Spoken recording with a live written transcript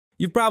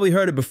You've probably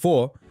heard it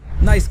before,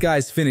 nice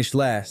guys finish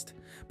last.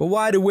 But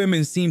why do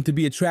women seem to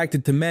be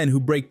attracted to men who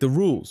break the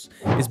rules?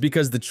 It's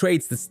because the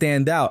traits that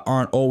stand out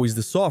aren't always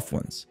the soft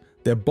ones.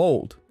 They're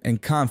bold and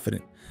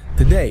confident.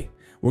 Today,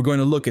 we're going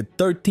to look at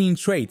 13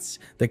 traits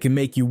that can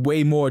make you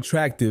way more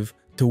attractive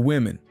to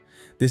women.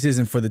 This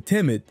isn't for the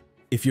timid.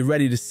 If you're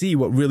ready to see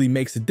what really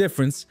makes a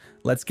difference,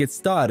 let's get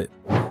started.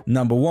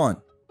 Number 1,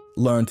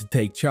 learn to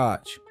take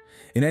charge.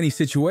 In any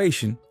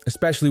situation,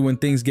 especially when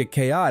things get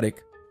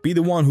chaotic, be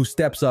the one who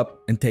steps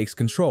up and takes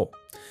control.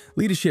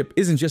 Leadership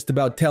isn't just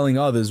about telling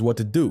others what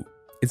to do.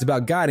 It's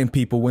about guiding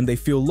people when they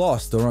feel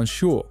lost or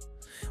unsure.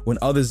 When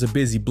others are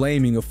busy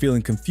blaming or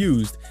feeling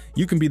confused,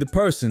 you can be the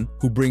person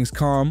who brings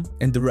calm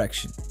and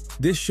direction.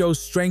 This shows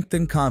strength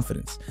and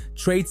confidence,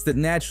 traits that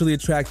naturally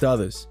attract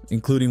others,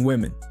 including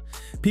women.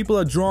 People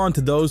are drawn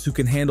to those who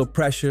can handle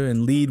pressure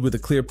and lead with a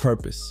clear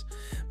purpose.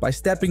 By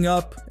stepping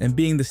up and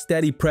being the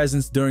steady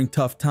presence during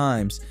tough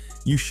times,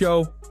 you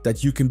show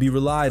that you can be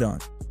relied on.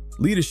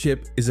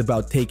 Leadership is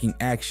about taking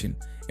action,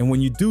 and when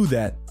you do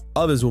that,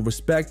 others will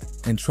respect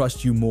and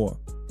trust you more.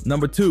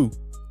 Number 2,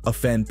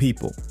 offend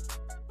people.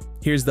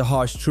 Here's the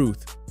harsh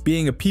truth.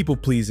 Being a people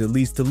pleaser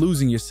leads to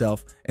losing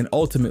yourself and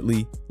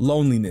ultimately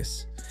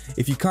loneliness.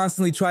 If you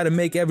constantly try to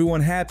make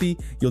everyone happy,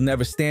 you'll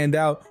never stand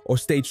out or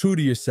stay true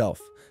to yourself.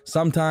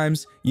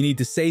 Sometimes you need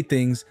to say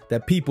things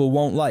that people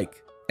won't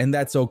like, and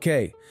that's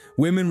okay.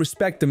 Women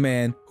respect a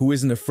man who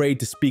isn't afraid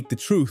to speak the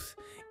truth,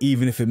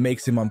 even if it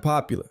makes him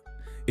unpopular.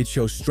 It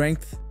shows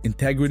strength,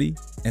 integrity,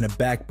 and a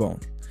backbone.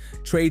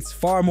 Traits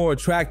far more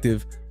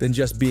attractive than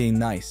just being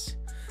nice.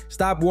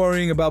 Stop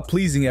worrying about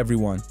pleasing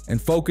everyone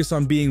and focus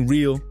on being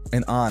real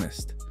and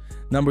honest.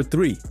 Number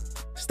 3,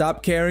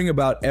 stop caring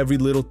about every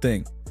little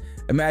thing.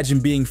 Imagine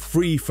being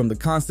free from the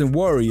constant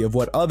worry of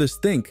what others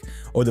think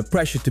or the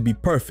pressure to be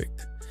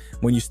perfect.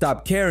 When you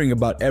stop caring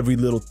about every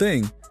little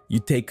thing, you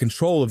take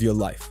control of your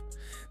life.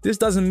 This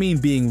doesn't mean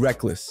being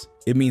reckless.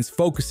 It means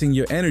focusing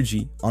your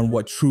energy on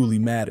what truly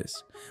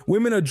matters.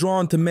 Women are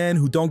drawn to men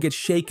who don't get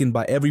shaken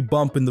by every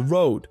bump in the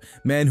road,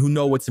 men who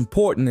know what's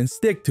important and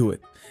stick to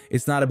it.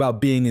 It's not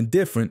about being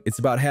indifferent, it's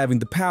about having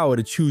the power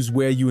to choose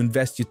where you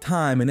invest your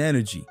time and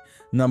energy.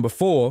 Number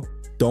 4,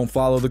 don't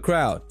follow the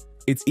crowd.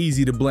 It's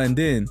easy to blend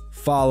in,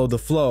 follow the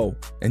flow,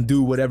 and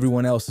do what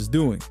everyone else is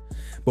doing.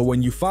 But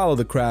when you follow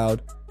the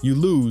crowd, you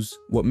lose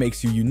what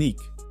makes you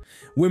unique.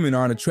 Women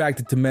aren't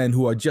attracted to men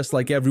who are just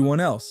like everyone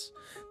else.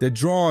 They're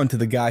drawn to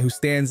the guy who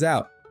stands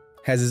out,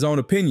 has his own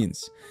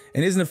opinions,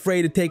 and isn't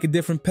afraid to take a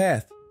different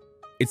path.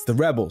 It's the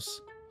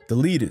rebels, the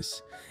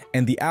leaders,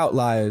 and the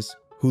outliers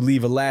who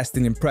leave a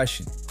lasting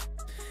impression.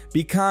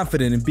 Be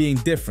confident in being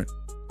different.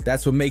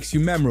 That's what makes you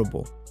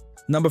memorable.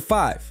 Number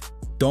 5,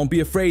 don't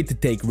be afraid to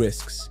take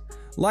risks.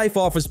 Life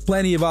offers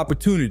plenty of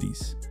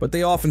opportunities, but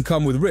they often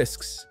come with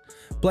risks.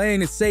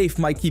 Playing it safe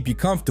might keep you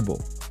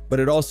comfortable,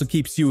 but it also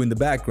keeps you in the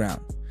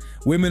background.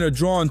 Women are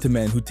drawn to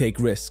men who take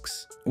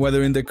risks,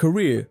 whether in their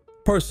career,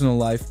 personal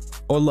life,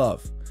 or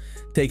love.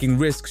 Taking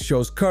risks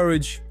shows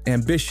courage,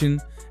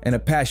 ambition, and a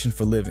passion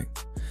for living.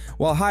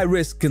 While high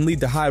risk can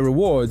lead to high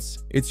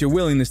rewards, it's your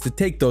willingness to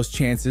take those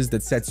chances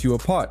that sets you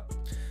apart.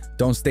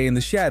 Don't stay in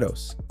the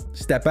shadows.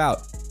 Step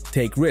out,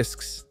 take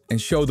risks, and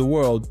show the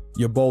world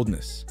your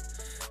boldness.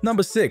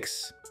 Number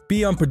 6,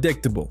 be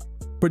unpredictable.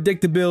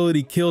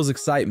 Predictability kills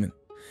excitement.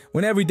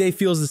 When every day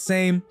feels the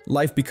same,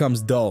 life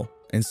becomes dull,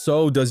 and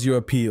so does your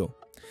appeal.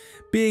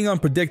 Being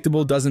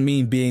unpredictable doesn't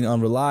mean being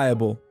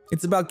unreliable.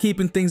 It's about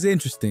keeping things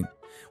interesting.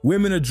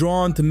 Women are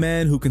drawn to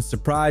men who can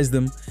surprise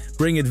them,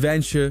 bring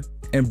adventure,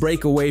 and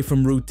break away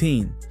from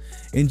routine.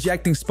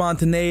 Injecting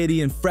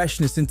spontaneity and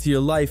freshness into your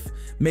life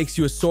makes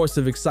you a source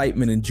of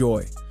excitement and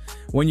joy.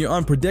 When you're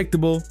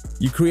unpredictable,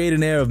 you create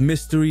an air of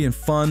mystery and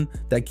fun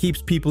that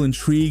keeps people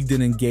intrigued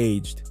and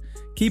engaged.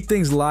 Keep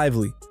things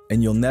lively,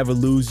 and you'll never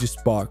lose your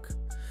spark.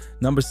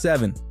 Number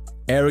 7,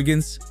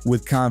 arrogance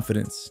with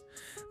confidence.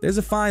 There's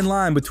a fine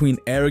line between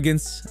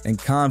arrogance and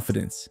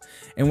confidence,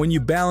 and when you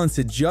balance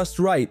it just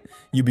right,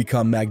 you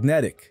become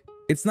magnetic.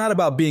 It's not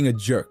about being a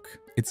jerk.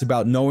 It's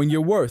about knowing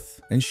your worth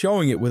and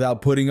showing it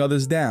without putting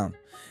others down.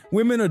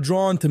 Women are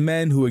drawn to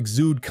men who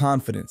exude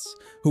confidence,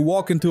 who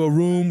walk into a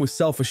room with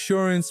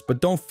self-assurance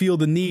but don't feel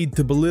the need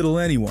to belittle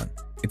anyone.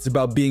 It's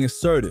about being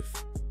assertive,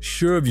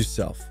 sure of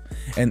yourself,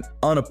 and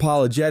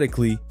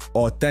unapologetically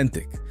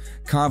authentic.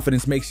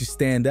 Confidence makes you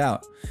stand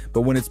out,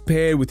 but when it's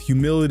paired with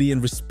humility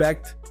and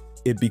respect,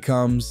 it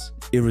becomes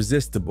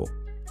irresistible.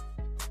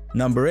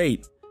 Number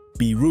 8,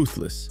 be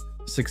ruthless.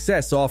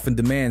 Success often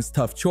demands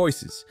tough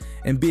choices,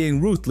 and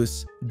being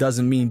ruthless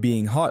doesn't mean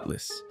being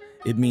heartless.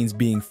 It means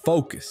being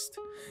focused.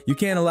 You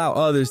can't allow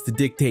others to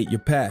dictate your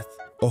path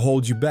or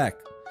hold you back.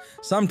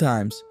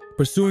 Sometimes,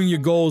 pursuing your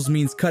goals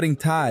means cutting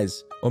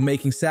ties or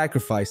making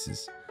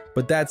sacrifices,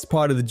 but that's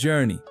part of the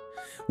journey.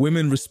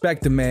 Women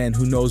respect a man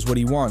who knows what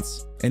he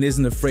wants and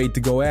isn't afraid to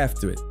go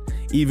after it,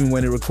 even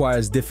when it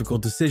requires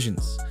difficult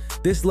decisions.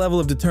 This level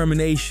of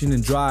determination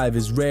and drive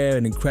is rare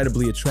and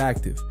incredibly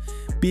attractive.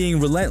 Being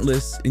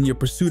relentless in your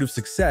pursuit of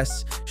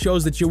success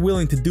shows that you're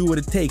willing to do what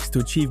it takes to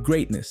achieve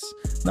greatness.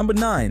 Number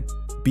 9,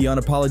 Be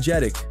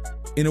unapologetic.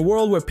 In a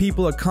world where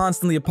people are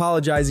constantly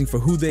apologizing for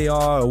who they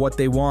are or what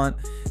they want,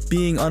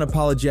 being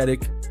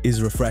unapologetic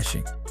is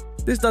refreshing.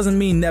 This doesn't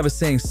mean never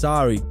saying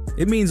sorry.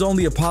 It means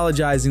only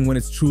apologizing when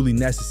it's truly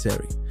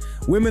necessary.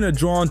 Women are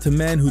drawn to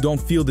men who don't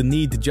feel the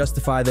need to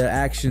justify their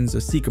actions or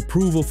seek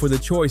approval for their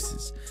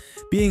choices.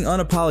 Being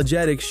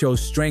unapologetic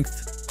shows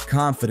strength,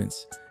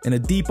 confidence, and a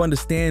deep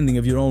understanding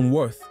of your own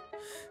worth.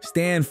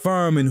 Stand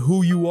firm in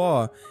who you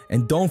are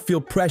and don't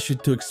feel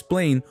pressured to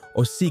explain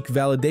or seek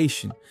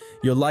validation.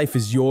 Your life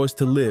is yours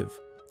to live,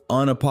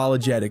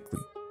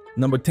 unapologetically.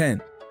 Number 10,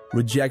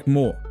 reject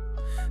more.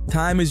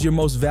 Time is your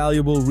most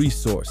valuable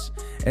resource,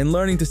 and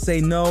learning to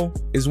say no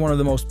is one of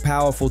the most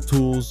powerful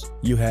tools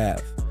you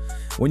have.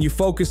 When you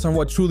focus on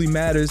what truly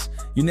matters,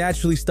 you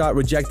naturally start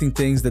rejecting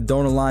things that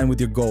don't align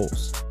with your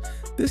goals.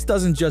 This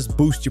doesn't just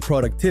boost your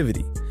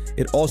productivity,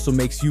 it also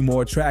makes you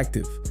more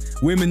attractive.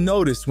 Women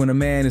notice when a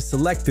man is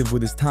selective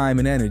with his time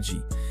and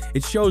energy.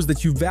 It shows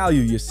that you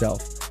value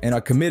yourself and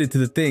are committed to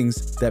the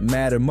things that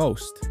matter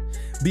most.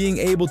 Being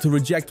able to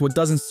reject what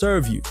doesn't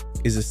serve you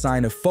is a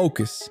sign of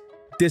focus,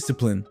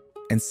 discipline,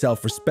 and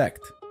self-respect.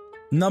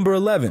 Number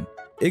 11,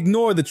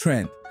 ignore the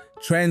trend.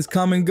 Trends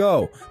come and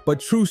go, but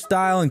true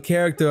style and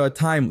character are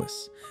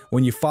timeless.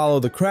 When you follow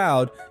the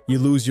crowd, you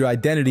lose your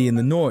identity in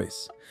the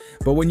noise.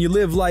 But when you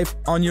live life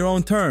on your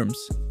own terms,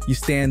 you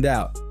stand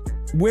out.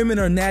 Women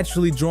are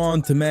naturally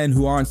drawn to men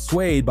who aren't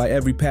swayed by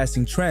every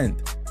passing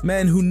trend.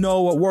 Men who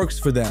know what works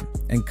for them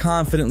and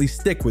confidently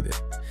stick with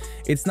it.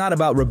 It's not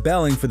about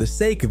rebelling for the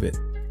sake of it.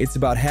 It's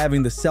about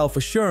having the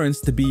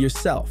self-assurance to be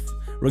yourself,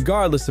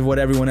 regardless of what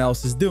everyone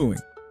else is doing.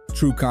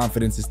 True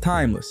confidence is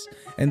timeless,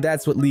 and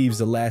that's what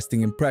leaves a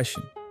lasting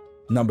impression.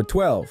 Number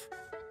 12,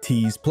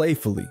 tease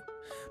playfully.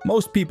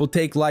 Most people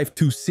take life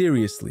too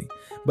seriously,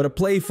 but a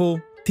playful,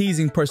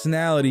 teasing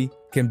personality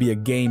can be a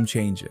game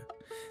changer.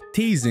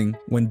 Teasing,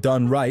 when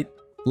done right,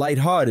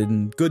 lighthearted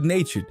and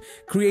good-natured,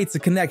 creates a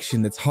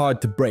connection that's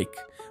hard to break.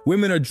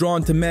 Women are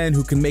drawn to men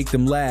who can make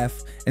them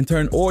laugh and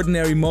turn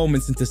ordinary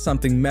moments into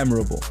something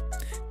memorable.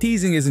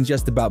 Teasing isn't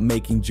just about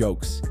making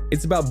jokes.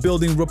 It's about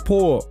building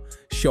rapport,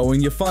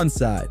 showing your fun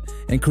side,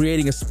 and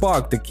creating a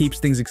spark that keeps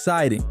things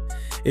exciting.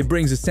 It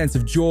brings a sense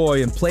of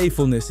joy and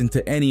playfulness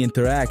into any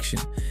interaction,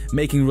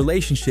 making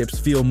relationships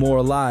feel more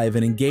alive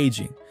and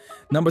engaging.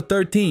 Number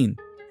 13,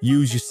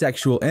 use your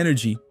sexual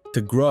energy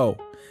to grow.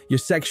 Your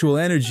sexual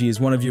energy is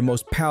one of your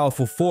most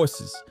powerful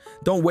forces.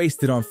 Don't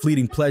waste it on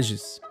fleeting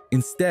pleasures.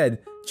 Instead,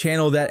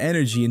 channel that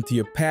energy into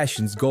your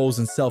passions, goals,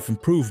 and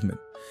self-improvement.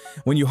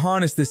 When you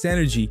harness this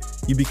energy,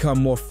 you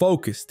become more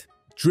focused,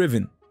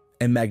 driven,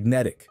 and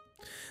magnetic.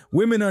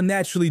 Women are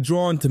naturally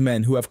drawn to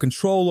men who have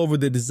control over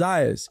their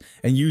desires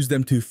and use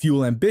them to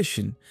fuel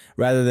ambition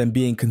rather than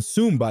being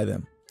consumed by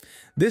them.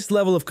 This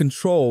level of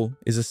control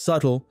is a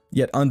subtle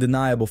yet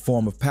undeniable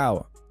form of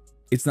power.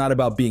 It's not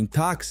about being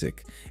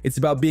toxic, it's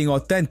about being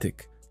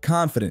authentic,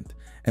 confident,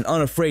 and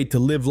unafraid to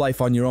live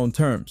life on your own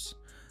terms.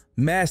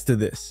 Master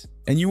this,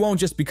 and you won't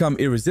just become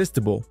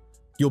irresistible,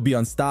 you'll be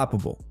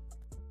unstoppable.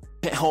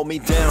 Can't hold me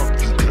down.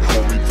 You can't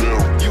hold me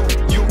down.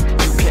 You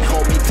can't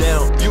hold me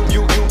down.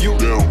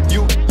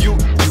 You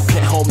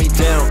can't hold me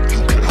down.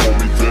 You can't hold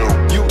me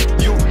down. You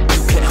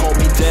can't hold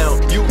me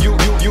down.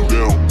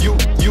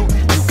 You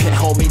can't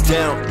hold me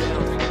down.